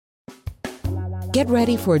Get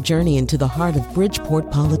ready for a journey into the heart of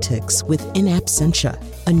Bridgeport politics with In Absentia,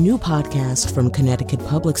 a new podcast from Connecticut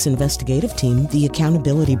Public's investigative team, The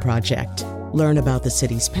Accountability Project. Learn about the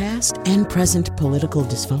city's past and present political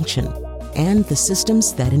dysfunction and the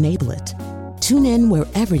systems that enable it. Tune in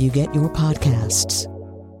wherever you get your podcasts.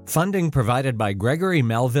 Funding provided by Gregory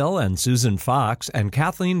Melville and Susan Fox and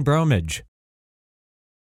Kathleen Bromage.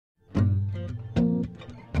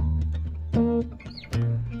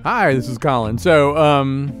 Hi, this is Colin. So,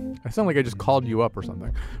 I sound like I just called you up or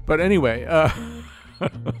something. But anyway,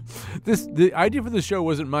 the idea for this show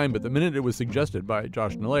wasn't mine, but the minute it was suggested by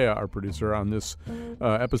Josh Nalea, our producer on this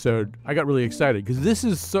episode, I got really excited because this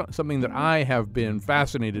is something that I have been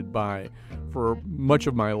fascinated by for much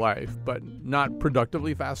of my life, but not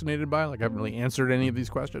productively fascinated by. Like, I haven't really answered any of these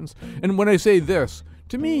questions. And when I say this,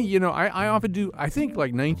 to me, you know, I often do, I think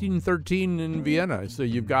like 1913 in Vienna. So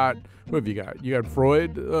you've got, what have you got? You got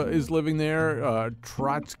Freud is living there,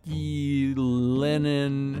 Trotsky,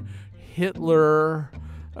 Lenin, Hitler,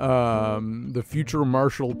 the future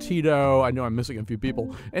Marshal Tito. I know I'm missing a few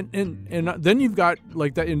people. And then you've got,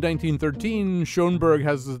 like, that in 1913, Schoenberg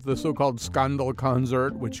has the so-called Skandal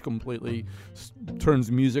concert, which completely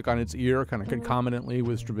turns music on its ear, kind of concomitantly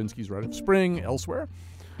with Stravinsky's Rite of Spring elsewhere.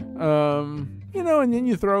 You know, and then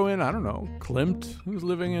you throw in, I don't know, Klimt, who's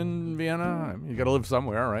living in Vienna. I mean, you got to live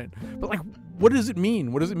somewhere, right? But, like, what does it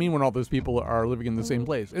mean? What does it mean when all those people are living in the same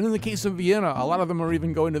place? And in the case of Vienna, a lot of them are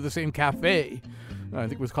even going to the same cafe. I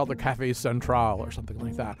think it was called the Café Central or something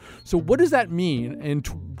like that. So what does that mean? And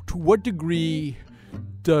to what degree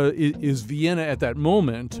is Vienna at that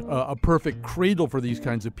moment a perfect cradle for these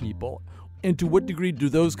kinds of people? And to what degree do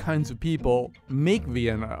those kinds of people make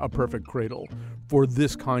Vienna a perfect cradle for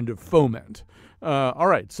this kind of foment? All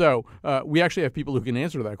right, so we actually have people who can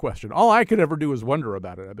answer that question. All I could ever do is wonder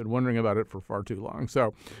about it. I've been wondering about it for far too long.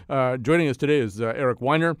 So joining us today is Eric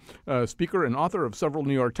Weiner, speaker and author of several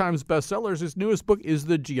New York Times bestsellers. His newest book is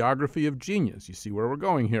The Geography of Genius. You see where we're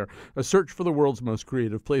going here. A search for the world's most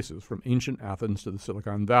creative places, from ancient Athens to the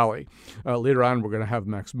Silicon Valley. Later on, we're going to have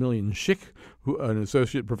Maximilian Schick, an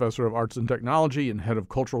associate professor of arts and technology and head of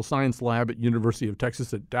cultural science lab at University of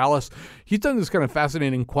Texas at Dallas. He's done this kind of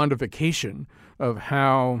fascinating quantification of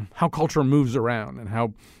how culture moves around and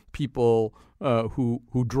how people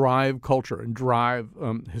who drive culture and drive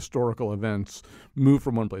historical events move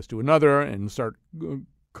from one place to another and start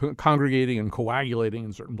congregating and coagulating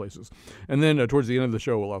in certain places. And then towards the end of the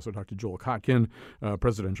show, we'll also talk to Joel Kotkin,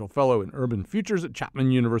 presidential fellow in urban futures at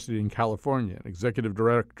Chapman University in California, and executive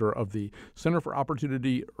director of the Center for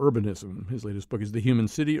Opportunity Urbanism. His latest book is The Human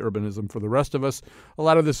City, Urbanism for the Rest of Us. A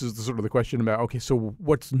lot of this is the question about, okay, so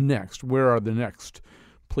what's next? Where are the next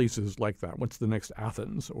places like that? What's the next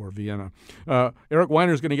Athens or Vienna? Eric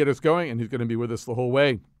Weiner is going to get us going, and he's going to be with us the whole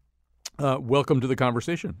way. Welcome to the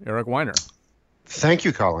conversation, Eric Weiner. Thank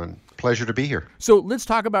you, Colin. Pleasure to be here. So let's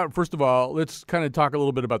talk about, first of all, let's kind of talk a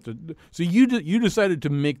little bit about so you decided to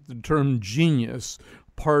make the term genius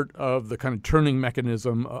part of the kind of turning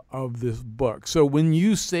mechanism of this book. So when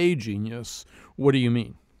you say genius, what do you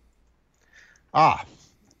mean?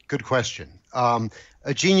 Good question. A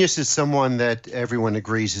genius is someone that everyone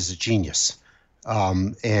agrees is a genius.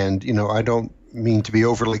 And, you know, I don't mean to be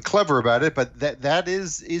overly clever about it, but that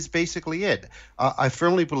is basically it. I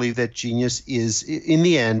firmly believe that genius is, in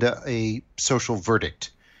the end, a social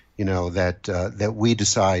verdict, you know, that we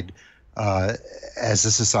decide as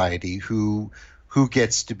a society who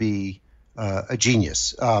gets to be a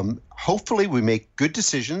genius. Hopefully we make good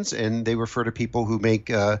decisions, and they refer to people who make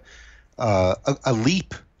a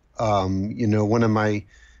leap. You know, one of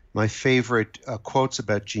my favorite quotes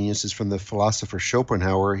about genius is from the philosopher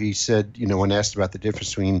Schopenhauer. He said, you know, when asked about the difference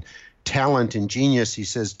between talent and genius, he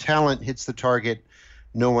says, talent hits the target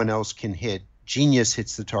no one else can hit. Genius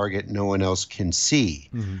hits the target no one else can see.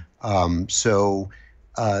 Mm-hmm. So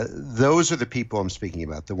those are the people I'm speaking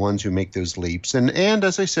about, the ones who make those leaps. And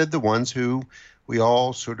as I said, the ones who we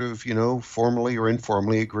all sort of, you know, formally or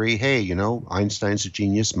informally agree, hey, you know, Einstein's a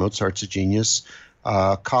genius, Mozart's a genius.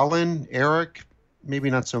 Colin, Eric,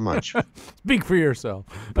 maybe not so much. Speak for yourself.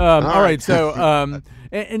 All right. So,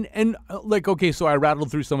 and like, okay, so I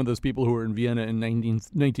rattled through some of those people who were in Vienna in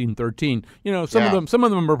 1913. You know, some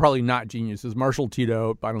of them are probably not geniuses. Marshal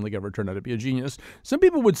Tito, I don't think ever turned out to be a genius. Some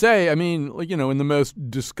people would say, I mean, like, you know, in the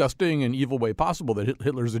most disgusting and evil way possible, that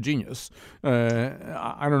Hitler's a genius.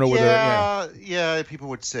 I don't know whether. Yeah, people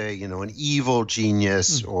would say, you know, an evil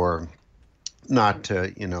genius or. Not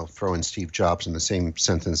to, you know, throw in Steve Jobs in the same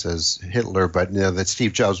sentence as Hitler, but, you know, that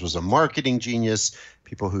Steve Jobs was a marketing genius,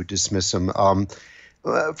 people who dismiss him.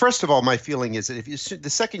 First of all, my feeling is that the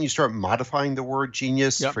second you start modifying the word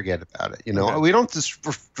genius, Yep. forget about it. Okay. We don't just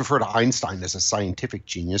refer to Einstein as a scientific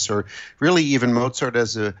genius, or really even Mozart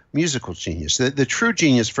as a musical genius. The true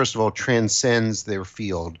genius, first of all, transcends their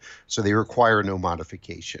field, so they require no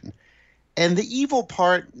modification. And the evil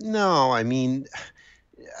part, no, I mean,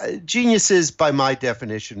 geniuses, by my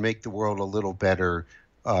definition, make the world a little better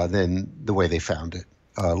than the way they found it.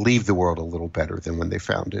 Leave the world a little better than when they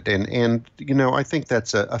found it. And I think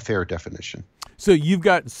that's a fair definition. So you've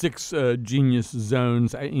got 6 genius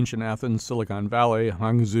zones: ancient Athens, Silicon Valley,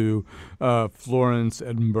 Hangzhou, Florence,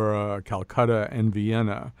 Edinburgh, Calcutta, and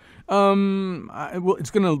Vienna. Well, it's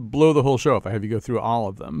going to blow the whole show if I have you go through all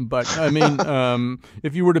of them. But I mean,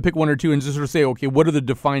 if you were to pick one or two and just sort of say, okay, what are the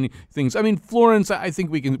defining things? I mean, Florence, I think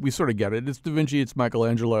we sort of get it. It's Da Vinci, it's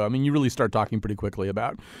Michelangelo. I mean, you really start talking pretty quickly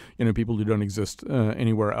about, people who don't exist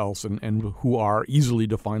anywhere else and who are easily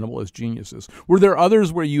definable as geniuses. Were there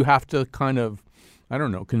others where you have to kind of, I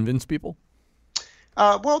don't know, convince people?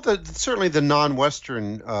 Well, certainly the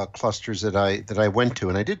non-Western clusters that I went to,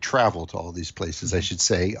 and I did travel to all these places, I should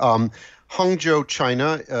say. Hangzhou,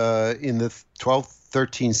 China, in the 12th,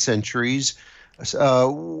 13th centuries,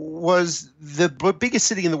 was the biggest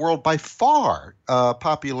city in the world by far,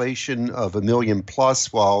 population of 1 million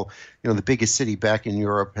plus, while the biggest city back in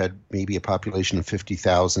Europe had maybe a population of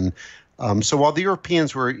 50,000. So while the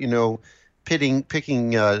Europeans were,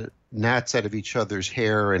 picking gnats out of each other's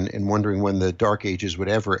hair and wondering when the Dark Ages would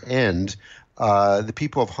ever end, the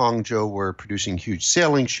people of Hangzhou were producing huge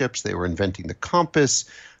sailing ships. They were inventing the compass,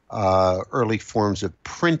 early forms of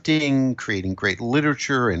printing, creating great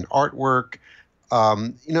literature and artwork.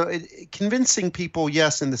 Convincing people,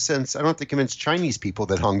 yes, in the sense, I don't have to convince Chinese people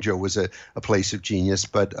that Hangzhou was a place of genius,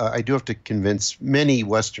 but I do have to convince many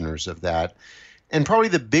Westerners of that. And probably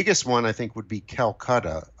the biggest one, I think, would be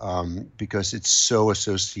Calcutta, because it's so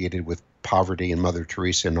associated with poverty and Mother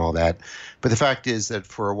Teresa and all that. But the fact is that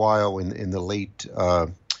for a while in the late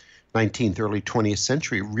 19th, early 20th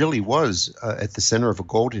century, it really was at the center of a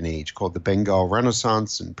golden age called the Bengal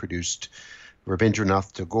Renaissance, and produced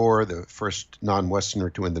Rabindranath Tagore, the first non-Westerner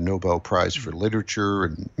to win the Nobel Prize for Literature,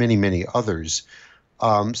 and many, many others.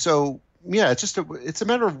 Yeah, it's a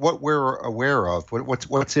matter of what we're aware of,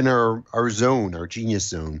 what's in our zone, our genius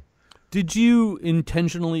zone. Did you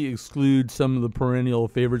intentionally exclude some of the perennial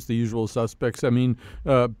favorites, the usual suspects? I mean,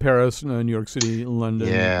 Paris, New York City, London.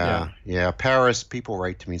 Yeah. Paris, people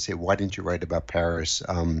write to me and say, why didn't you write about Paris?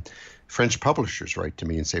 French publishers write to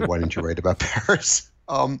me and say, why didn't you write about Paris?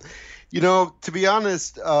 To be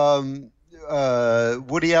honest,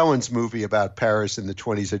 Woody Allen's movie about Paris in the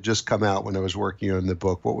 1920s had just come out when I was working on the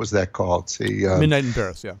book. What was that called? See, Midnight in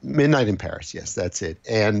Paris. Yeah, Midnight in Paris. Yes, that's it.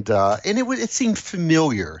 And it seemed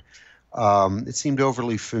familiar. It seemed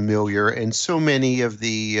overly familiar, and so many of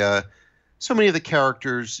the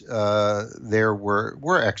characters there were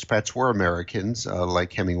expats, were Americans,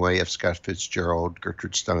 like Hemingway, F. Scott Fitzgerald,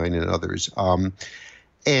 Gertrude Stein, and others. I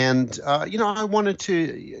wanted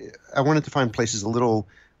to find places a little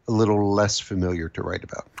less familiar to write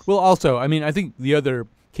about. Well, also, I mean, I think the other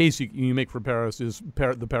case you make for Paris is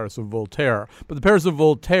the Paris of Voltaire. But the Paris of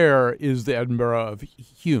Voltaire is the Edinburgh of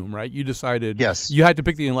Hume, right? You decided you had to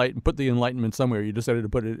pick put the Enlightenment somewhere. You decided to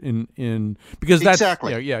put it in because that's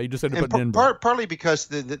exactly. You decided to put it in partly because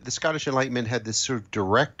the Scottish Enlightenment had this sort of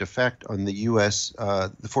direct effect on the U.S.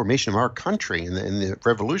 The formation of our country and the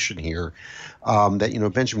revolution here.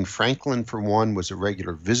 That Benjamin Franklin, for one, was a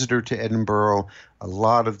regular visitor to Edinburgh. A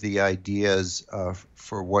lot of the ideas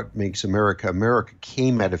for what makes America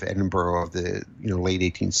came out of Edinburgh of the late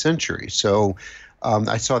 18th century. So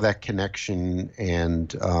I saw that connection,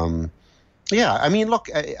 and look,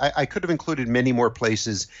 I could have included many more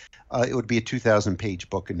places. It would be a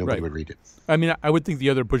 2,000-page book, and nobody would read it. I mean, I would think the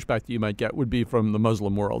other pushback that you might get would be from the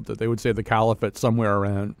Muslim world, that they would say the caliphate somewhere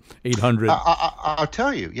around 800. I'll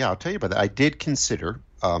tell you about that. I did consider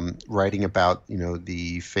writing about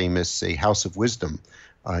the famous, say, House of Wisdom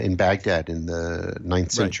in Baghdad in the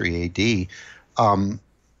 9th century A.D.,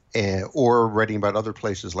 or writing about other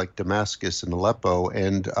places like Damascus and Aleppo.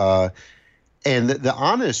 And the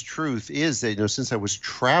honest truth is that since I was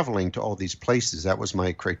traveling to all these places, that was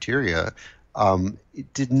my criteria.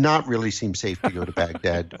 It did not really seem safe to go to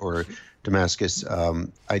Baghdad or Damascus.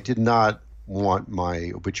 I did not want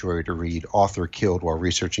my obituary to read "author killed while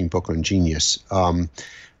researching book on genius,"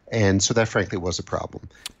 and so that frankly was a problem.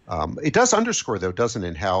 It does underscore, though, doesn't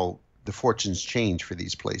it, how the fortunes change for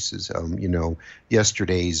these places.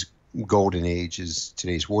 Yesterday's golden age is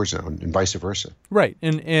today's war zone, and vice versa. Right,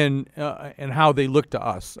 and how they look to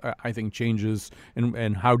us, I think, changes,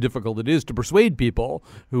 and how difficult it is to persuade people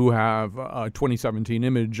who have a 2017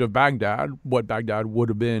 image of Baghdad, what Baghdad would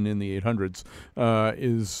have been in the 800s,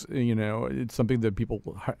 is, it's something that people.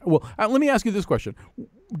 Well, let me ask you this question: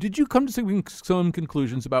 did you come to some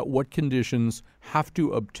conclusions about what conditions have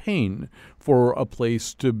to obtain for a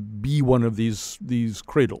place to be one of these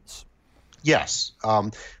cradles? Yes.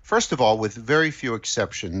 First of all, with very few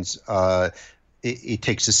exceptions, it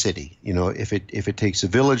takes a city. If it takes a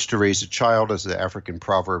village to raise a child, as the African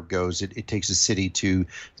proverb goes, it takes a city to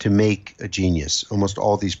make a genius. Almost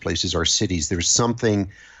all these places are cities. There's something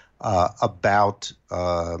about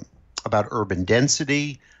urban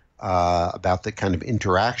density, about the kind of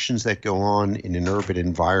interactions that go on in an urban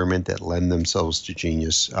environment that lend themselves to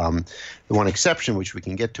genius. The one exception, which we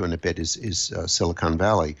can get to in a bit, is Silicon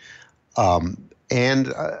Valley.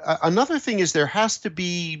 And another thing is there has to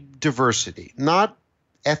be diversity, not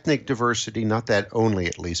ethnic diversity, not that only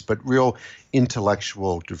at least, but real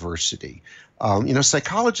intellectual diversity.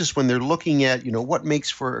 Psychologists, when they're looking at, what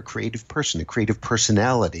makes for a creative person, a creative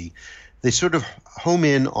personality, they sort of home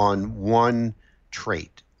in on one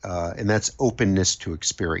trait, and that's openness to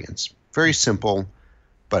experience. Very simple,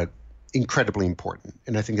 but incredibly important.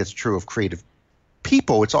 And I think that's true of creative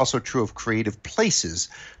people. It's also true of creative places.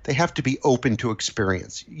 They have to be open to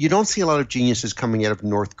experience. You don't see a lot of geniuses coming out of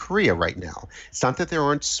North Korea right now. It's not that there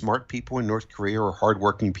aren't smart people in North Korea or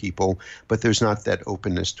hardworking people, but there's not that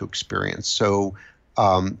openness to experience. So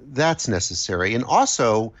that's necessary. And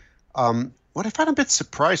also, what I find a bit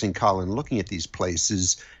surprising, Colin, looking at these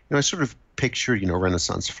places, I sort of picture,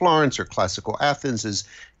 Renaissance Florence or classical Athens as,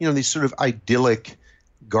 these sort of idyllic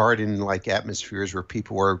garden-like atmospheres where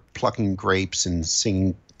people were plucking grapes and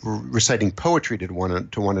reciting poetry to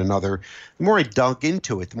one another. The more I dug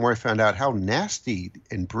into it, the more I found out how nasty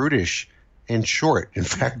and brutish and short, in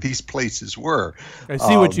fact, these places were. I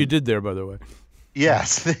see what you did there, by the way.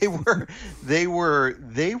 Yes, they were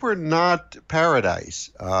not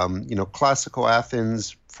paradise. Classical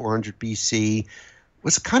Athens, 400 BC,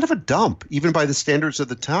 was kind of a dump, even by the standards of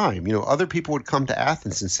the time. Other people would come to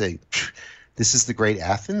Athens and say, this is the great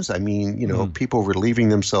Athens. I mean, people were leaving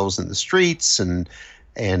themselves in the streets, and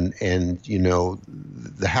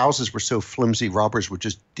the houses were so flimsy, robbers would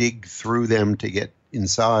just dig through them to get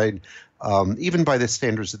inside. Even by the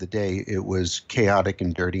standards of the day, it was chaotic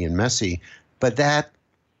and dirty and messy. But that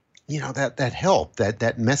helped.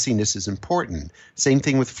 That messiness is important. Same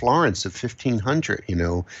thing with Florence of 1500.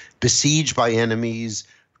 Besieged by enemies,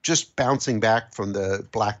 just bouncing back from the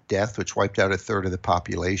Black Death, which wiped out a third of the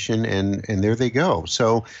population, and there they go.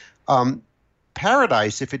 So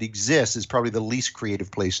paradise, if it exists, is probably the least creative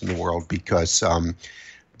place in the world because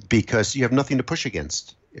you have nothing to push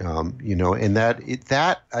against. And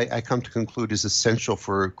that I come to conclude is essential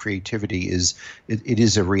for creativity. It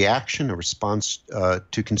is a reaction, a response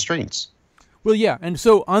to constraints. Well, yeah, and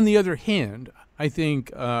so on the other hand, I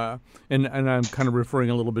think, and I'm kind of referring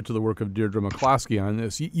a little bit to the work of Deirdre McCloskey on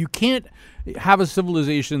this, you can't have a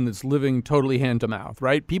civilization that's living totally hand to mouth,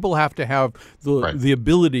 right? People have to have the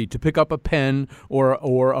ability to pick up a pen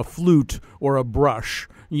or a flute or a brush.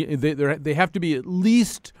 They have to be at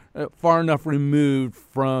least far enough removed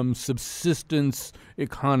from subsistence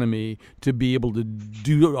economy to be able to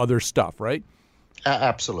do other stuff, right?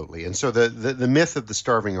 Absolutely. And so the myth of the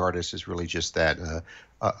starving artist is really just that,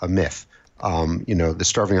 a myth. The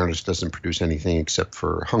starving artist doesn't produce anything except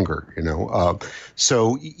for hunger,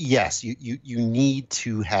 So yes, you need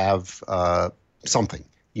to have something.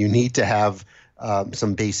 You need to have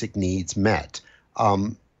some basic needs met.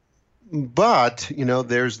 But,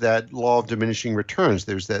 there's that law of diminishing returns.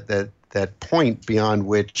 There's that point beyond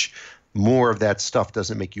which more of that stuff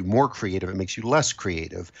doesn't make you more creative. It makes you less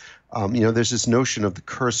creative. There's this notion of the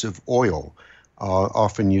curse of oil,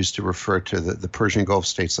 often used to refer to the Persian Gulf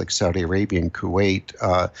states like Saudi Arabia and Kuwait.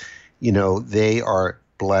 They are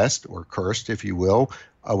blessed or cursed, if you will,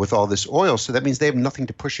 with all this oil. So that means they have nothing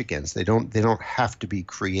to push against. They don't have to be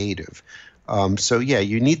creative. So yeah,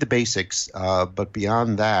 you need the basics, but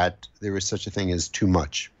beyond that, there is such a thing as too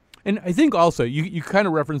much. And I think also, you kind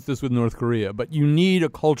of referenced this with North Korea, but you need a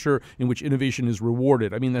culture in which innovation is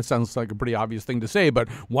rewarded. I mean, that sounds like a pretty obvious thing to say, but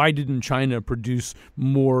why didn't China produce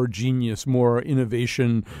more genius, more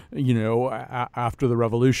innovation, after the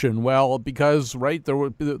revolution? Well, because, right, there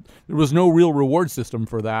was no real reward system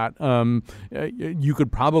for that. You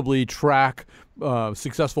could probably track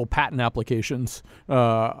successful patent applications.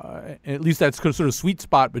 At least that's sort of sweet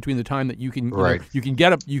spot between the time that you can you can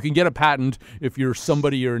get a patent if you're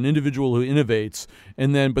somebody or an individual who innovates,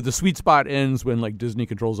 and then but the sweet spot ends when like Disney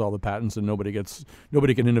controls all the patents and nobody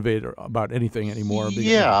can innovate about anything anymore.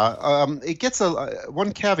 It gets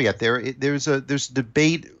one caveat there. There's a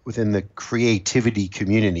debate within the creativity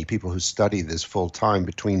community, people who study this full time,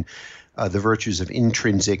 between the virtues of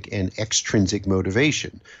intrinsic and extrinsic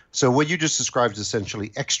motivation. So what you just described is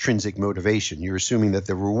essentially extrinsic motivation. You're assuming that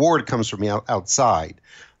the reward comes from outside,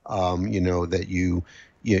 that you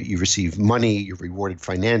receive money, you're rewarded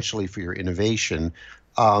financially for your innovation.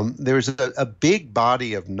 There's a big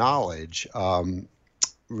body of knowledge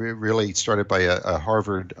really started by a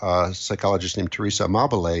Harvard psychologist named Teresa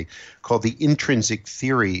Amabile called the intrinsic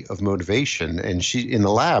theory of motivation. And she, in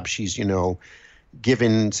the lab, she's,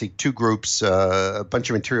 given, say, two groups a bunch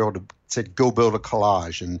of material to said go build a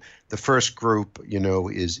collage, and the first group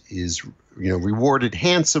is rewarded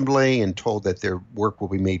handsomely and told that their work will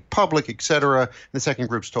be made public, etc. The second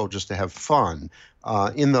group's told just to have fun.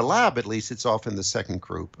 In the lab, at least, it's often the second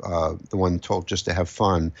group, the one told just to have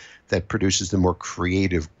fun, that produces the more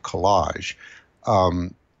creative collage.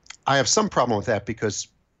 I have some problem with that because,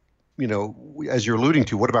 as you're alluding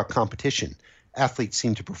to, what about competition? Athletes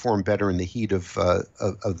seem to perform better in the heat of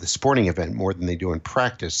the sporting event more than they do in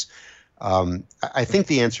practice. I think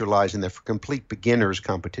the answer lies in that for complete beginners,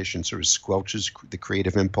 competition sort of squelches the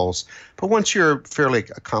creative impulse. But once you're a fairly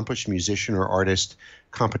accomplished musician or artist,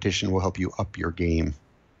 competition will help you up your game.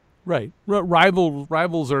 Right.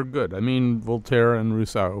 Rivals are good. I mean, Voltaire and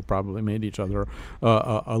Rousseau probably made each other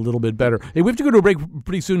a little bit better. Hey, we have to go to a break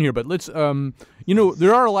pretty soon here, but let's,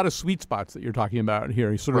 there are a lot of sweet spots that you're talking about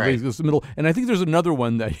here. You sort of this middle, and I think there's another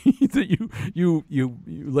one that that you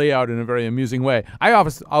lay out in a very amusing way. I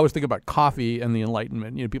always think about coffee and the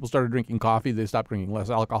Enlightenment. People started drinking coffee. They stopped drinking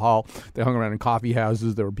less alcohol. They hung around in coffee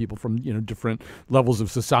houses. There were people from different levels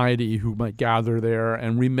of society who might gather there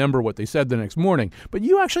and remember what they said the next morning. But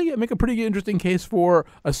you actually make a pretty interesting case for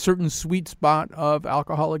a certain sweet spot of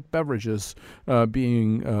alcoholic beverages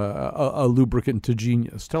being a lubricant to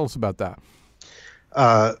genius. Tell us about that.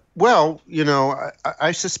 I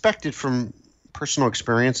suspected from personal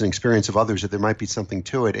experience and experience of others that there might be something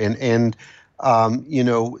to it. And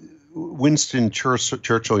Winston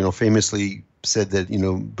Churchill, famously said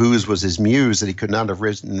that, booze was his muse, that he could not have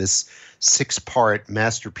written this 6-part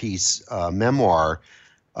masterpiece memoir,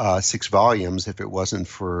 6 volumes, if it wasn't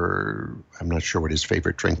for, I'm not sure what his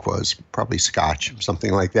favorite drink was, probably scotch,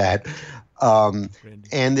 something like that.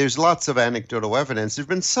 And there's lots of anecdotal evidence. There have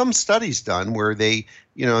been some studies done where they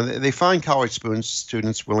find college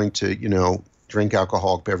students willing to, drink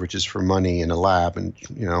alcoholic beverages for money in a lab, and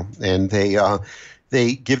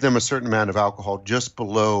they give them a certain amount of alcohol just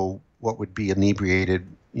below what would be inebriated,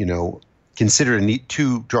 considered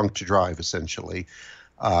too drunk to drive, essentially.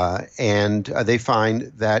 And they find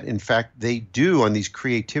that, in fact, they do, on these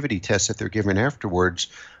creativity tests that they're given afterwards,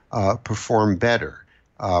 perform better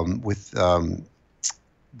with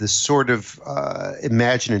the sort of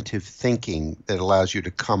imaginative thinking that allows you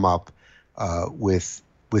to come up with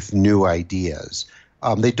new ideas.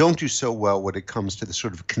 They don't do so well when it comes to the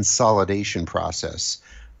sort of consolidation process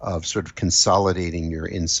of sort of consolidating your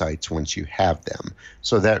insights once you have them.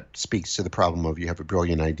 So that speaks to the problem of you have a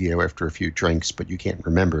brilliant idea after a few drinks, but you can't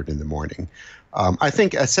remember it in the morning. I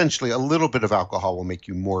think essentially a little bit of alcohol will make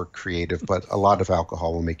you more creative, but a lot of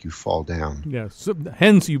alcohol will make you fall down. Yes. So,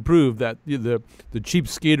 hence, you prove that the cheap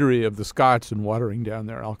skatery of the Scots and watering down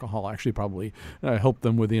their alcohol actually probably helped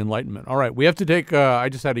them with the Enlightenment. All right. We have to take, I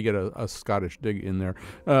just had to get a Scottish dig in there.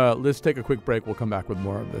 Let's take a quick break. We'll come back with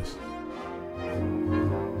more of this.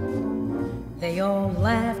 They all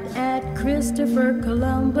laughed at Christopher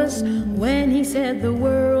Columbus when he said the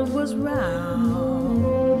world was round.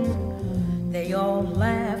 They all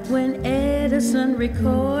laughed when Edison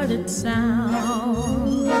recorded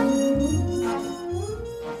sound.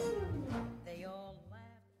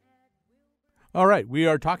 All right, we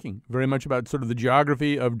are talking very much about sort of the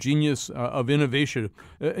geography of genius, of innovation,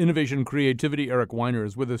 creativity. Eric Weiner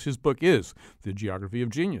is with us. His book is The Geography of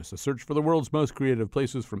Genius, a search for the world's most creative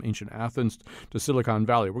places from ancient Athens to Silicon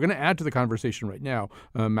Valley. We're going to add to the conversation right now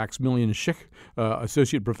Maximilian Schick,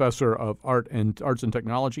 Associate Professor of Arts and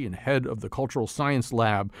Technology and Head of the Cultural Science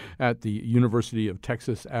Lab at the University of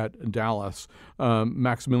Texas at Dallas.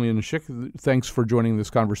 Maximilian Schick, thanks for joining this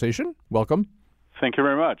conversation. Welcome. Thank you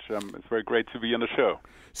very much. It's very great to be on the show.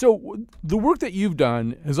 So the work that you've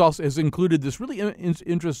done has included this really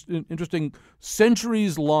interesting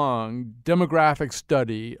centuries-long demographic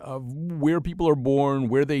study of where people are born,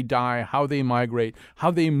 where they die, how they migrate,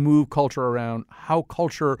 how they move culture around, how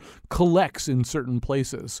culture collects in certain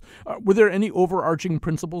places. Were there any overarching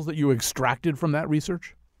principles that you extracted from that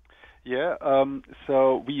research? Yeah,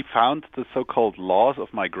 so we found the so-called laws of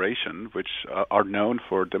migration, which are known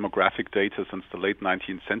for demographic data since the late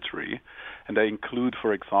 19th century. And they include,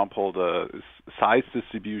 for example, the size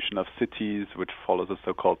distribution of cities, which follows the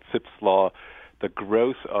so-called Zipf's law, the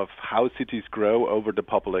growth of how cities grow over the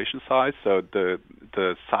population size. So the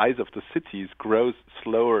size of the cities grows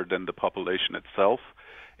slower than the population itself.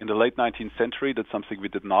 In the late 19th century, that's something we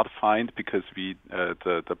did not find because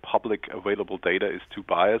the public available data is too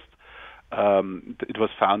biased. It was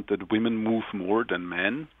found that women move more than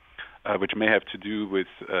men, which may have to do with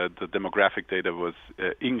the demographic data was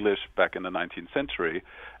English back in the 19th century,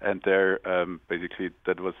 and there basically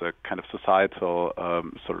that was a kind of societal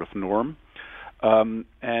sort of norm.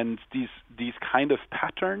 And these kind of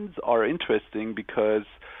patterns are interesting because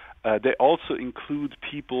they also include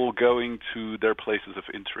people going to their places of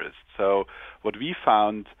interest. So what we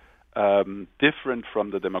found different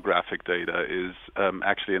from the demographic data is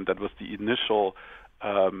actually, and that was the initial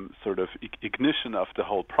sort of ignition of the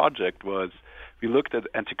whole project, was we looked at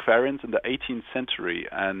antiquarians in the 18th century,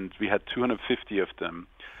 and we had 250 of them.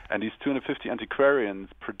 And these 250 antiquarians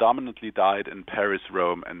predominantly died in Paris,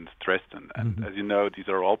 Rome, and Dresden. And as you know, these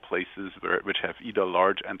are all places which have either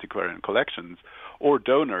large antiquarian collections or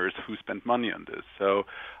donors who spent money on this. So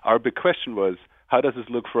our big question was, how does this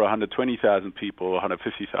look for 120,000 people,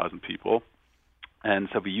 150,000 people? And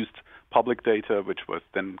so we used public data, which was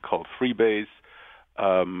then called Freebase.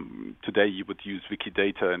 Today you would use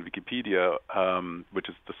Wikidata and Wikipedia, which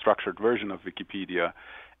is the structured version of Wikipedia,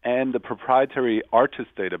 and the proprietary artist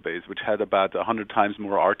database, which had about 100 times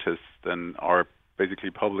more artists than are basically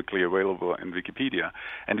publicly available in Wikipedia.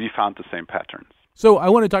 And we found the same patterns. So I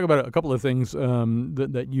want to talk about a couple of things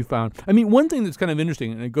that you found. I mean, one thing that's kind of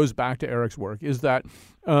interesting, and it goes back to Eric's work, is that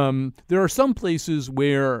there are some places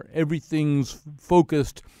where everything's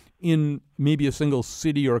focused in maybe a single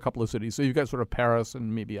city or a couple of cities. So you've got sort of Paris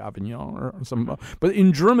and maybe Avignon or some. But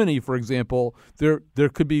in Germany, for example, there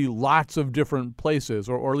could be lots of different places,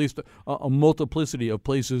 or at least a multiplicity of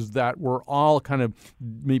places that were all kind of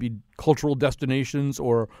maybe cultural destinations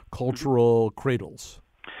or cultural cradles.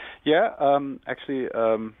 Yeah, actually,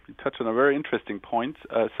 you touched on a very interesting point.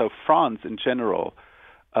 So France, in general,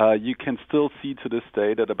 you can still see to this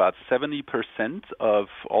day that about 70% of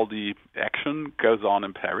all the action goes on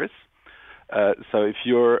in Paris. So if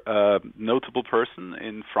you're a notable person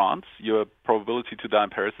in France, your probability to die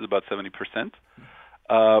in Paris is about 70%.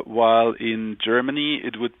 While in Germany,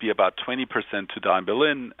 it would be about 20% to die in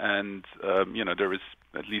Berlin. And, there is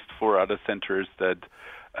at least 4 other centers that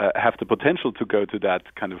have the potential to go to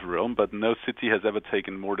that kind of realm, but no city has ever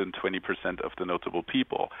taken more than 20% of the notable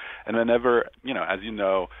people. And whenever, as you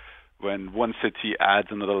know, when one city adds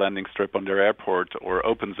another landing strip on their airport or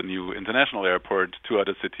opens a new international airport, 2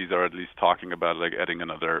 other cities are at least talking about like adding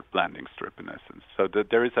another landing strip in essence. So that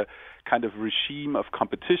there is a kind of regime of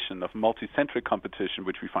competition, of multi-centric competition,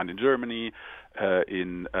 which we find in Germany,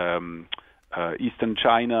 in Eastern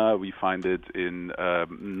China, we find it in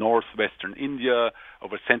northwestern India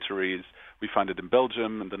over centuries. We find it in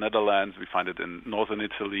Belgium, in the Netherlands. We find it in northern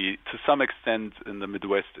Italy, to some extent in the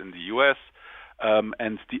Midwest in the U.S.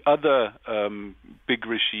 And the other big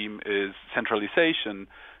regime is centralization,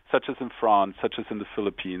 such as in France, such as in the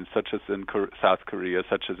Philippines, such as in South Korea,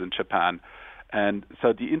 such as in Japan. And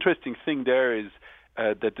so the interesting thing there is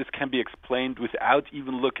that this can be explained without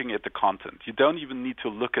even looking at the content. You don't even need to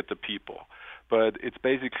look at the people. But it's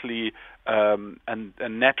basically a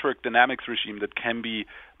network dynamics regime that can be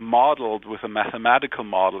modeled with a mathematical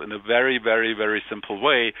model in a very, very, very simple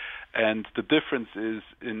way. And the difference is,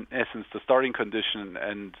 in essence, the starting condition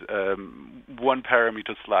and one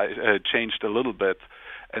parameter changed a little bit.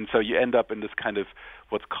 And so you end up in this kind of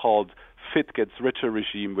what's called fit gets richer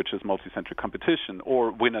regime, which is multi-centric competition,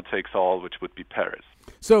 or winner takes all, which would be Paris.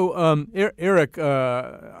 So, Eric,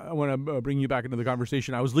 I want to bring you back into the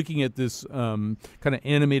conversation. I was looking at this kind of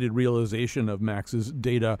animated realization of Max's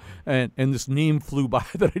data, and this name flew by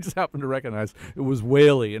that I just happened to recognize. It was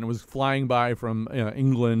Whaley, and it was flying by from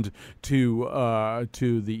England to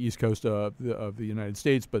the east coast of the United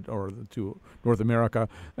States, or to North America.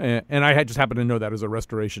 And I had just happened to know that as a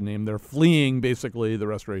restoration name. They're fleeing, basically, the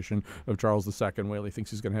restoration of Charles II, where he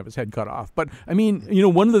thinks he's going to have his head cut off. But I mean,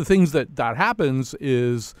 one of the things that happens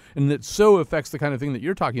is, and that so affects the kind of thing that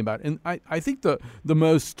you're talking about. And I think the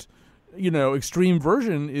most extreme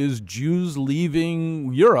version is Jews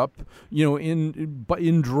leaving Europe,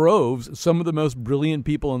 in droves. Some of the most brilliant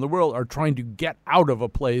people in the world are trying to get out of a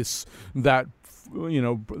place that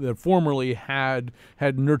that formerly had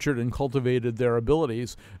nurtured and cultivated their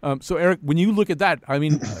abilities. So, Eric, when you look at that, I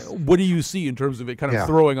mean, what do you see in terms of it kind of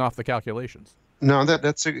throwing off the calculations? No,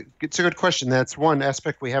 it's a good question. That's one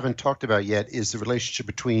aspect we haven't talked about yet, is the relationship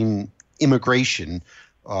between immigration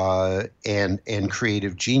and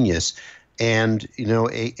creative genius. And,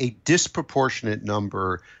 a disproportionate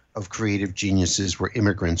number of creative geniuses were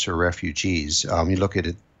immigrants or refugees. You look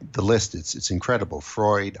at the list, it's incredible.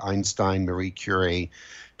 Freud, Einstein, Marie Curie,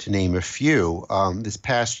 to name a few. This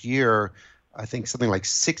past year, I think something like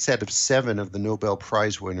 6 out of 7 of the Nobel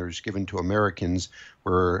Prize winners given to Americans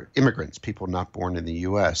were immigrants, people not born in the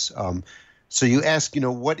U.S. So you ask,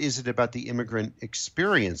 what is it about the immigrant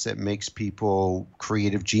experience that makes people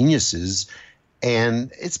creative geniuses?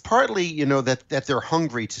 And it's partly, that they're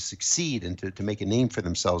hungry to succeed and to make a name for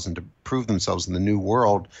themselves and to prove themselves in the new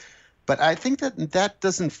world. But I think that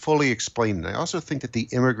doesn't fully explain it. I also think that the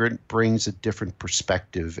immigrant brings a different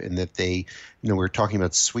perspective, in that they, we were talking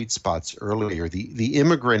about sweet spots earlier. The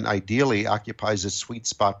immigrant ideally occupies a sweet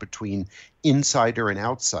spot between insider and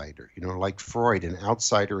outsider, like Freud, an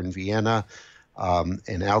outsider in Vienna,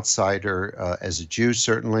 an outsider as a Jew,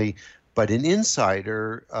 certainly, but an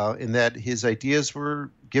insider in that his ideas were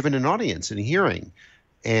given an audience and a hearing.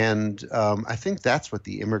 And I think that's what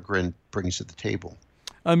the immigrant brings to the table.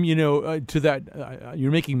 To that,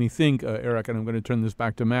 you're making me think, Eric, and I'm going to turn this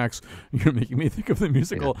back to Max. You're making me think of the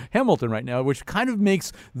musical Hamilton right now, which kind of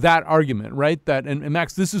makes that argument, right? That and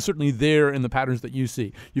Max, this is certainly there in the patterns that you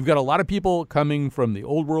see. You've got a lot of people coming from the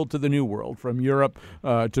old world to the new world, from Europe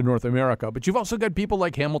to North America, but you've also got people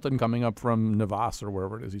like Hamilton coming up from Navas or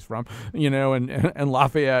wherever it is he's from, and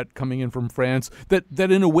Lafayette coming in from France.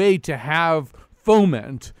 That in a way to have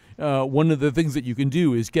foment. One of the things that you can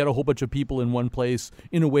do is get a whole bunch of people in one place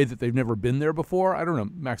in a way that they've never been there before. I don't know,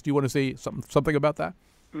 Max, do you want to say something about that?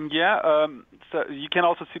 Yeah, so you can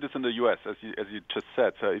also see this in the U.S., as you just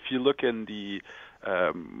said. So if you look in the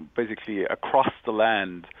basically across the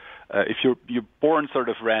land, if you're born sort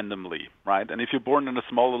of randomly, right? And if you're born in a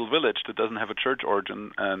small little village that doesn't have a church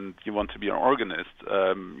organ and you want to be an organist,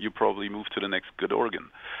 you probably move to the next good organ.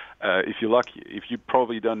 If you're lucky, if you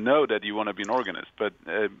probably don't know that you want to be an organist, but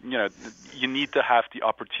you need to have the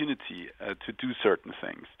opportunity to do certain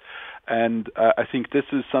things. And I think this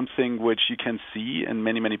is something which you can see in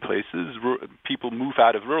many, many places. People move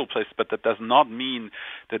out of rural places, but that does not mean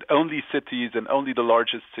that only cities and only the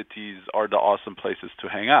largest cities are the awesome places to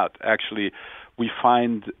hang out. Actually, we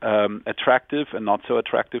find attractive and not so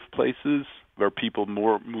attractive places where people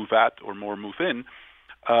more move out or more move in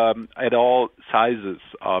at all sizes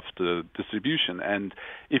of the distribution. And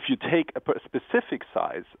if you take a specific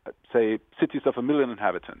size, say cities of 1 million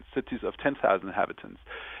inhabitants, cities of 10,000 inhabitants,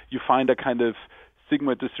 you find a kind of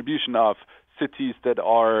sigma distribution of cities that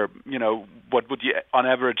are, what would you on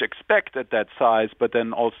average expect at that size, but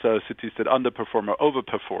then also cities that underperform or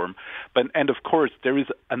overperform. And of course, there is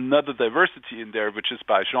another diversity in there, which is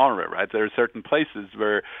by genre, right? There are certain places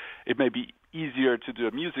where it may be easier to do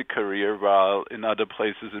a music career, while in other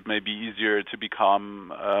places it may be easier to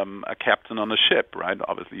become a captain on a ship, right?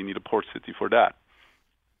 Obviously, you need a port city for that.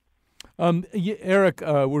 Eric,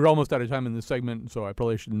 we're almost out of time in this segment, so I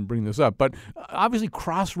probably shouldn't bring this up. But obviously,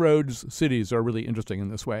 crossroads cities are really interesting in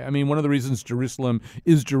this way. I mean, one of the reasons Jerusalem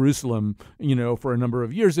is Jerusalem, for a number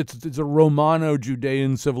of years, it's a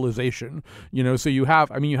Romano-Judean civilization. So you have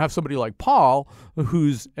somebody like Paul,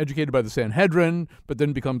 who's educated by the Sanhedrin, but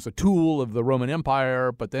then becomes a tool of the Roman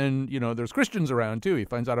Empire. But then, there's Christians around too. He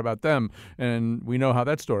finds out about them, and we know how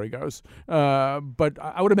that story goes. But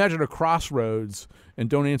I would imagine a crossroads, and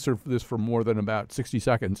don't answer this for more than about 60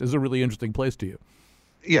 seconds, is a really interesting place to you.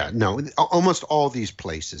 Yeah, no, almost all these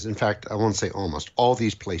places, in fact, I won't say almost, all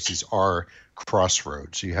these places are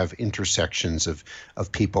crossroads. You have intersections of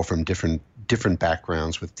people from different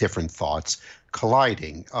backgrounds with different thoughts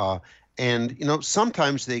colliding. And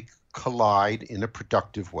sometimes they collide in a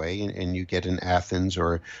productive way, and you get an Athens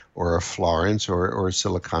or a Florence or a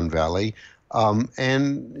Silicon Valley.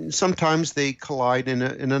 And sometimes they collide in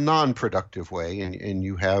a non-productive way, and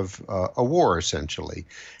you have a war, essentially.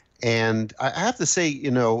 And I have to say,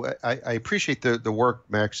 I appreciate the work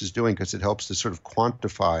Max is doing, because it helps to sort of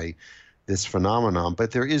quantify this phenomenon.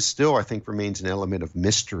 But there is still, I think, remains an element of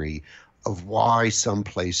mystery of why some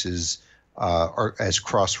places as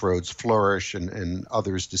crossroads flourish and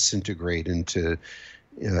others disintegrate into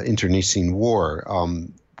internecine war.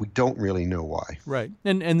 We don't really know why. Right.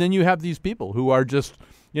 And then you have these people who are just,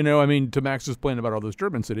 to Max's point about all those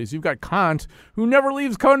German cities, you've got Kant, who never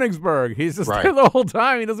leaves Königsberg. He's just there the whole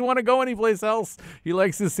time. He doesn't want to go anyplace else. He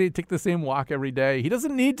likes to take the same walk every day. He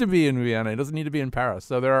doesn't need to be in Vienna. He doesn't need to be in Paris.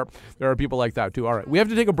 So there are people like that, too. All right. We have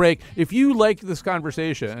to take a break. If you like this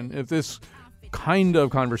conversation, if this kind of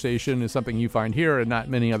conversation is something you find here and not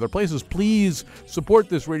many other places, please support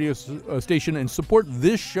this radio station and support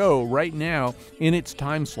this show right now in its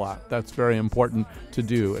time slot. That's very important to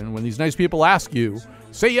do. And when these nice people ask you,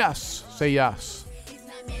 say yes, say yes.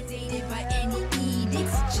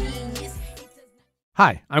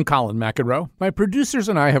 Hi, I'm Colin McEnroe. My producers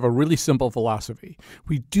and I have a really simple philosophy.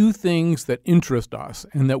 We do things that interest us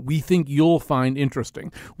and that we think you'll find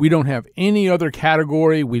interesting. We don't have any other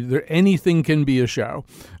category. Anything can be a show,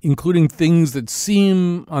 including things that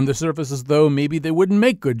seem on the surface as though maybe they wouldn't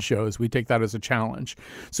make good shows. We take that as a challenge.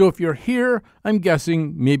 So if you're here, I'm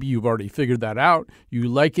guessing maybe you've already figured that out. You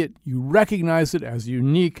like it. You recognize it as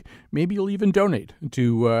unique. Maybe you'll even donate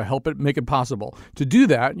to help it make it possible. To do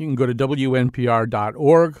that, you can go to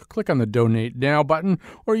WNPR.org, click on the Donate Now button,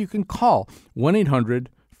 or you can call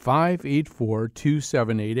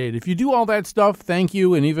 1-800-584-2788. If you do all that stuff, thank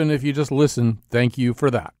you. And even if you just listen, thank you for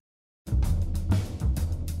that.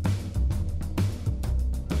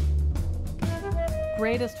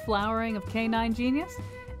 Greatest flowering of canine genius?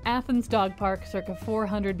 Athens Dog Park, circa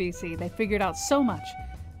 400 BC. They figured out so much,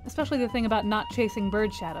 especially the thing about not chasing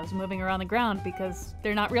bird shadows moving around the ground because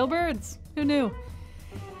they're not real birds. Who knew?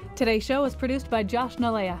 Today's show is produced by Josh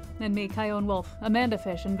Nalea and me, Kyone Wolf. Amanda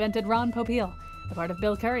Fish invented Ron Popeil. The part of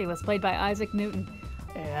Bill Curry was played by Isaac Newton.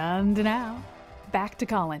 And now, back to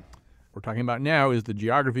Colin. We're talking about now is the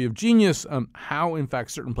geography of genius, how, in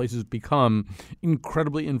fact, certain places become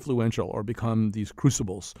incredibly influential or become these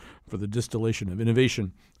crucibles for the distillation of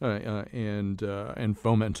innovation and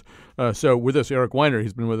foment. So with us, Eric Weiner.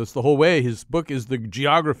 He's been with us the whole way. His book is The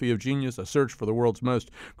Geography of Genius, a search for the world's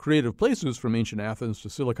most creative places from ancient Athens to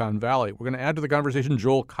Silicon Valley. We're going to add to the conversation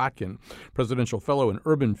Joel Kotkin, Presidential Fellow in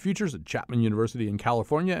Urban Futures at Chapman University in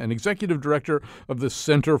California and Executive Director of the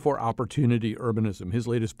Center for Opportunity Urbanism. His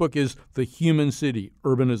latest book is The Human City,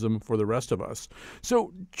 Urbanism for the Rest of Us.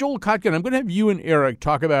 So, Joel Kotkin, I'm going to have you and Eric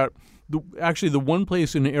talk about the one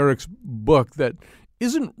place in Eric's book that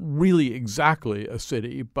isn't really exactly a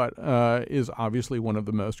city, but is obviously one of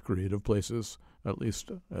the most creative places, at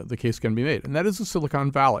least the case can be made, and that is the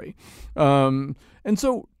Silicon Valley. And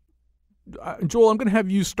so, Joel, I'm going to have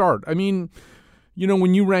you start. I mean,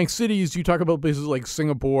 when you rank cities, you talk about places like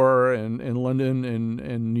Singapore and London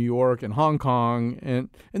and New York and Hong Kong, and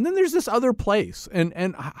then there's this other place.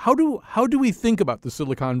 And how do we think about the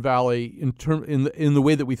Silicon Valley in the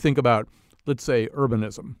way that we think about, let's say,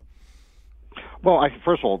 urbanism? Well,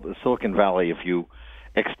 first of all, the Silicon Valley, if you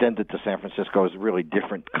extend it to San Francisco, is really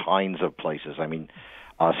different kinds of places. I mean,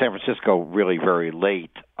 San Francisco really very late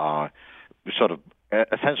sort of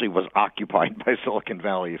essentially was occupied by Silicon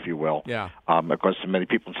Valley, if you will. Yeah. Of course, many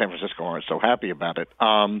people in San Francisco aren't so happy about it.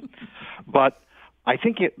 But I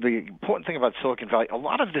think the important thing about Silicon Valley, a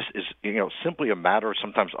lot of this is simply a matter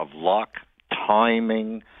sometimes of luck,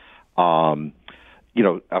 timing, of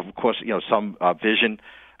course, some vision.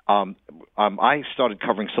 I started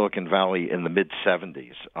covering Silicon Valley in the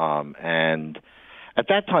mid-'70s, and at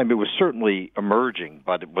that time it was certainly emerging,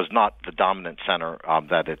 but it was not the dominant center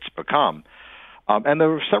that it's become. And there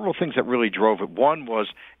were several things that really drove it. One was,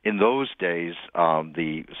 in those days,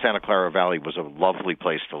 the Santa Clara Valley was a lovely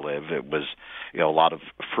place to live. It was, a lot of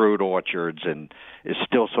fruit orchards, and is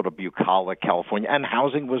still sort of bucolic California, and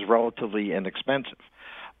housing was relatively inexpensive.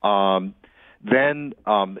 Then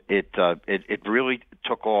it really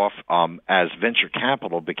took off as venture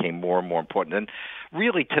capital became more and more important. And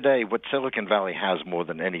really today, what Silicon Valley has more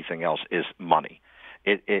than anything else is money.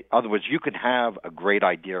 In other words, you can have a great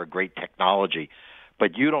idea, a great technology,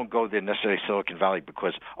 but you don't go there necessarily Silicon Valley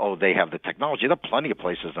because, they have the technology. There are plenty of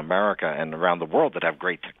places in America and around the world that have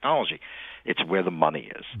great technology. It's where the money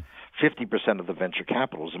is. 50% of the venture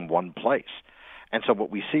capital is in one place. And so what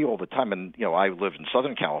we see all the time, and, I live in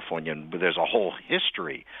Southern California, and there's a whole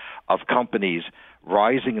history of companies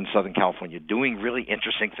rising in Southern California, doing really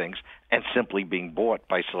interesting things, and simply being bought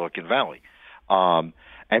by Silicon Valley.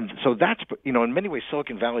 And so that's, in many ways,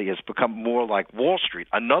 Silicon Valley has become more like Wall Street,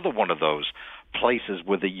 another one of those places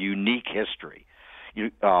with a unique history.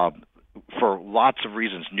 For lots of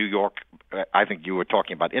reasons, New York, I think you were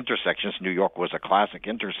talking about intersections. New York was a classic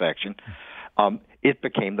intersection. It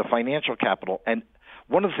became the financial capital. And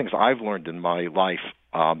one of the things I've learned in my life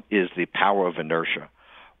is the power of inertia.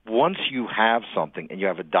 Once you have something and you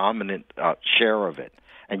have a dominant share of it,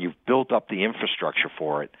 and you've built up the infrastructure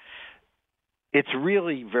for it, it's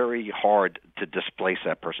really very hard to displace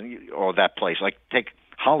that person or that place. Like take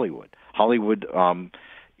Hollywood. Hollywood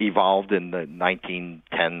evolved in the 1910,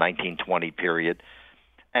 1920 period,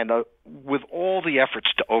 and with all the efforts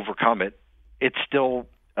to overcome it, it's still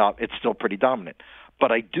pretty dominant.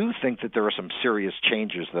 But I do think that there are some serious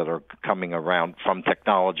changes that are coming around from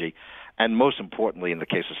technology, and most importantly, in the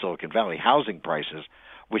case of Silicon Valley, housing prices,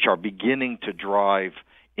 which are beginning to drive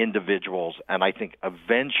individuals and I think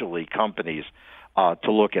eventually companies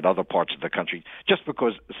to look at other parts of the country, just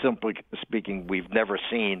because, simply speaking, we've never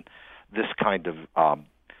seen this kind of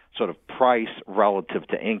sort of price relative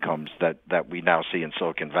to incomes that we now see in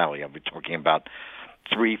Silicon Valley. I've been talking about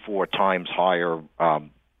 3-4 times higher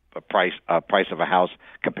price of a house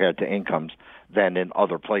compared to incomes than in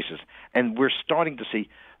other places. And we're starting to see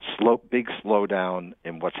big slowdown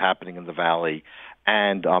in what's happening in the Valley.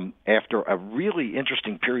 And after a really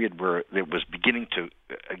interesting period where it was beginning to,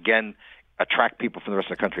 again, attract people from the rest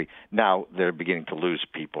of the country, now they're beginning to lose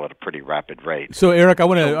people at a pretty rapid rate. So, Eric, I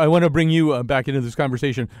want to bring you back into this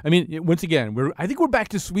conversation. I mean, once again, I think we're back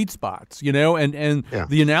to sweet spots, and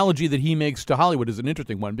the analogy that he makes to Hollywood is an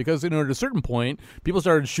interesting one because, at a certain point, people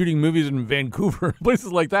started shooting movies in Vancouver,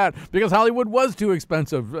 places like that, because Hollywood was too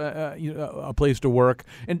expensive, a place to work.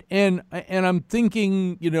 And I'm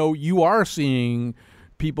thinking, you are seeing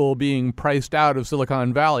people being priced out of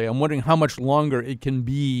Silicon Valley. I'm wondering how much longer it can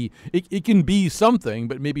be. It can be something,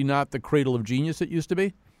 but maybe not the cradle of genius it used to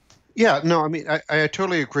be. Yeah, no, I mean, I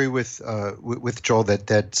totally agree with Joel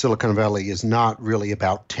that Silicon Valley is not really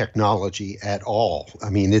about technology at all.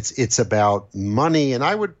 I mean, it's about money, and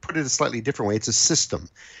I would put it a slightly different way. It's a system.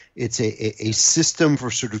 It's a system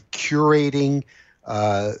for sort of curating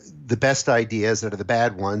the best ideas out of the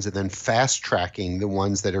bad ones, and then fast tracking the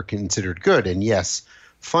ones that are considered good. And yes,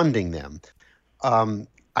 funding them.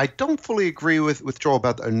 I don't fully agree with Joel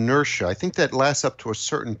about the inertia. I think that lasts up to a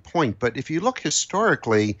certain point. But if you look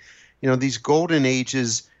historically, these golden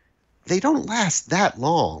ages, they don't last that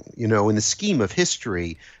long, in the scheme of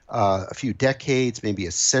history, a few decades, maybe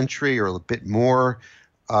a century or a bit more.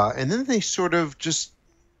 And then they sort of just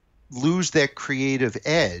lose that creative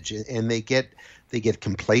edge and they get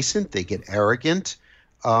complacent, they get arrogant.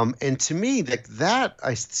 And to me, that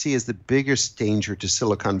I see as the biggest danger to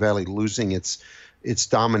Silicon Valley losing its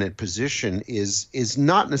dominant position is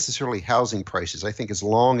not necessarily housing prices. I think as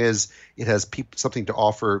long as it has something to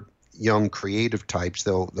offer young creative types,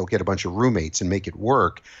 they'll get a bunch of roommates and make it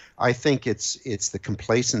work. I think it's the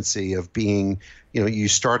complacency of being, you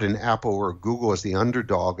start in Apple or Google as the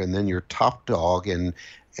underdog, and then you're top dog, and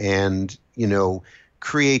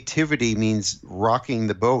creativity means rocking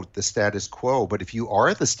the boat, the status quo. But if you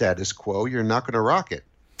are the status quo, you're not going to rock it.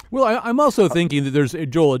 Well, I'm also thinking that there's,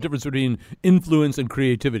 Joel, a difference between influence and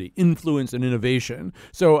creativity, influence and innovation.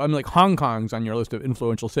 So I'm like, Hong Kong's on your list of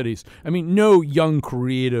influential cities. I mean, no young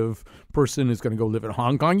creative person is going to go live in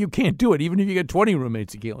Hong Kong. You can't do it. Even if you get 20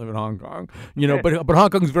 roommates, you can't live in Hong Kong. But Hong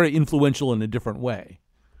Kong's very influential in a different way.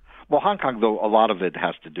 Well, Hong Kong, though, a lot of it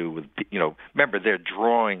has to do with, remember, they're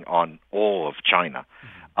drawing on all of China.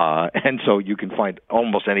 And so you can find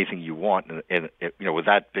almost anything you want, with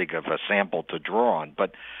that big of a sample to draw on.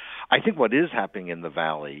 But I think what is happening in the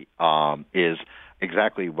Valley is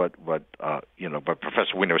exactly what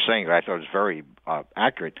Professor Wiener was saying. I thought it was very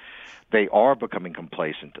accurate. They are becoming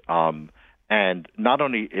complacent. And not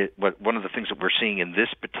only one of the things that we're seeing in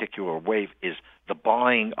this particular wave is the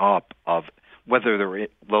buying up of, whether they're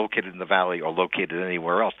located in the Valley or located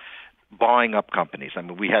anywhere else, buying up companies. I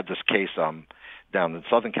mean, we had this case down in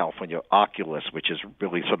Southern California, Oculus, which is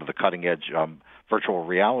really sort of the cutting-edge virtual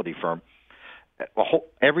reality firm.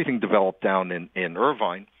 Everything developed down in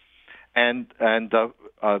Irvine, and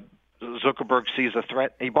Zuckerberg sees a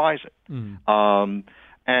threat, he buys it.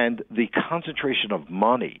 And the concentration of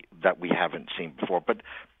money that we haven't seen before, but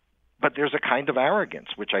there's a kind of arrogance,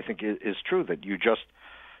 which I think is true, that you just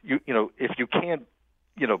if you can't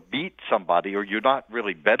beat somebody or you're not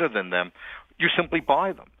really better than them, you simply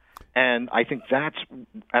buy them. And I think there's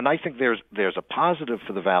a positive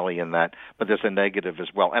for the Valley in that, but there's a negative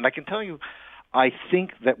as well. And I can tell you, I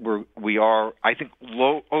think that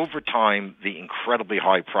over time, the incredibly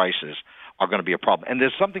high prices are going to be a problem. And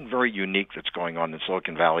there's something very unique that's going on in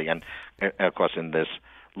Silicon Valley and of course, in this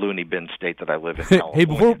loony bin state that I live in. Hey,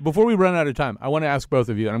 before we run out of time, I want to ask both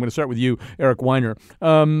of you, and I'm going to start with you, Eric Weiner.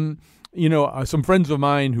 some friends of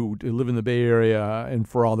mine who live in the Bay Area, and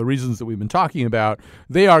for all the reasons that we've been talking about,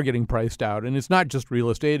 they are getting priced out. And it's not just real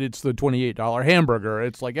estate. It's the $28 hamburger.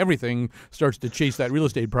 It's like everything starts to chase that real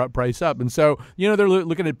estate price up. And so, they're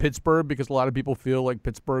looking at Pittsburgh because a lot of people feel like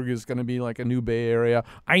Pittsburgh is going to be like a new Bay Area.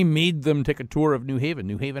 I made them take a tour of New Haven.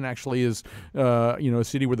 New Haven actually is, a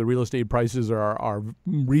city where the real estate prices are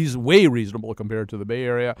way reasonable compared to the Bay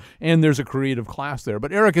Area. And there's a creative class there.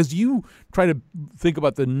 But Eric, as you try to think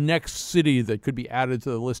about the next city that could be added to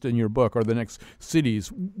the list in your book, or the next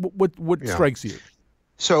cities, what strikes you?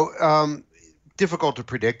 So difficult to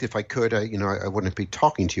predict. If I could, I wouldn't be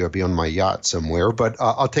talking to you. I'd be on my yacht somewhere. But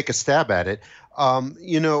I'll take a stab at it.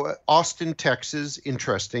 Austin, Texas,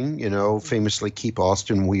 interesting. Famously keep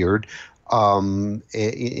Austin weird. In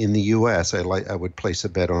the U.S., I would place a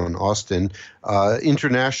bet on Austin.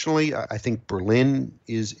 Internationally, I think Berlin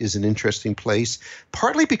is an interesting place,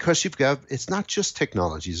 partly because it's not just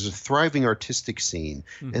technology. There's a thriving artistic scene,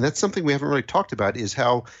 and that's something we haven't really talked about. Is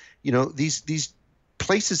how these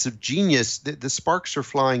places of genius, the sparks are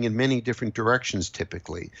flying in many different directions.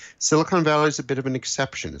 Typically, Silicon Valley is a bit of an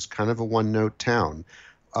exception. It's kind of a one-note town.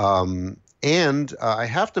 And I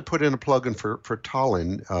have to put in a plug-in for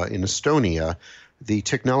Tallinn in Estonia. The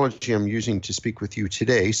technology I'm using to speak with you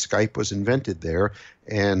today, Skype, was invented there,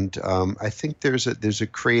 and I think there's a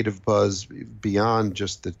creative buzz beyond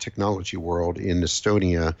just the technology world in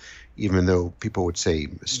Estonia. Even though people would say,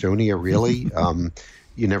 Estonia, really?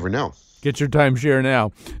 You never know. Get your timeshare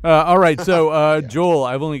now. All right, so Joel,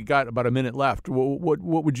 I've only got about a minute left.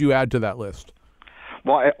 What would you add to that list?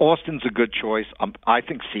 Well, Austin's a good choice. I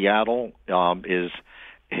think Seattle is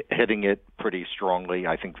hitting it pretty strongly.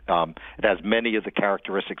 I think it has many of the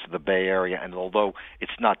characteristics of the Bay Area, and although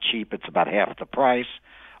it's not cheap, it's about half the price.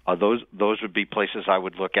 Those would be places I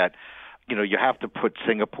would look at. You have to put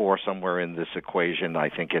Singapore somewhere in this equation. I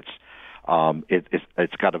think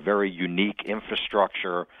it's got a very unique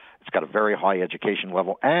infrastructure. It's got a very high education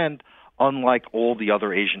level, and unlike all the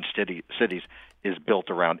other Asian cities, is built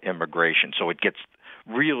around immigration. So it gets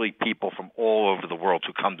really people from all over the world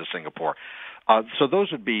who come to Singapore. So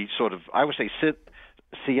those would be sort of, I would say,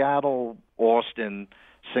 Seattle, Austin,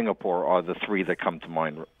 Singapore are the three that come to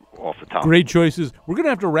mind off the top. Great choices. We're going to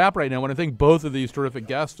have to wrap right now. I want to thank both of these terrific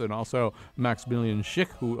guests, and also Maximilian Schick,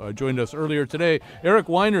 who joined us earlier today. Eric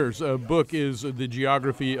Weiner's book is The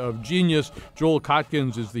Geography of Genius. Joel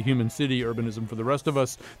Kotkins is The Human City, Urbanism for the Rest of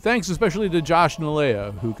Us. Thanks especially to Josh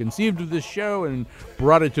Nalea, who conceived of this show and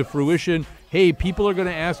brought it to fruition. Hey, people are going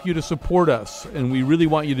to ask you to support us, and we really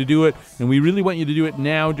want you to do it, and we really want you to do it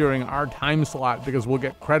now during our time slot because we'll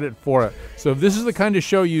get credit for it. So if this is the kind of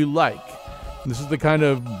show you like, this is the kind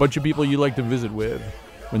of bunch of people you like to visit with,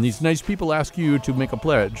 when these nice people ask you to make a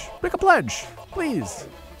pledge, please.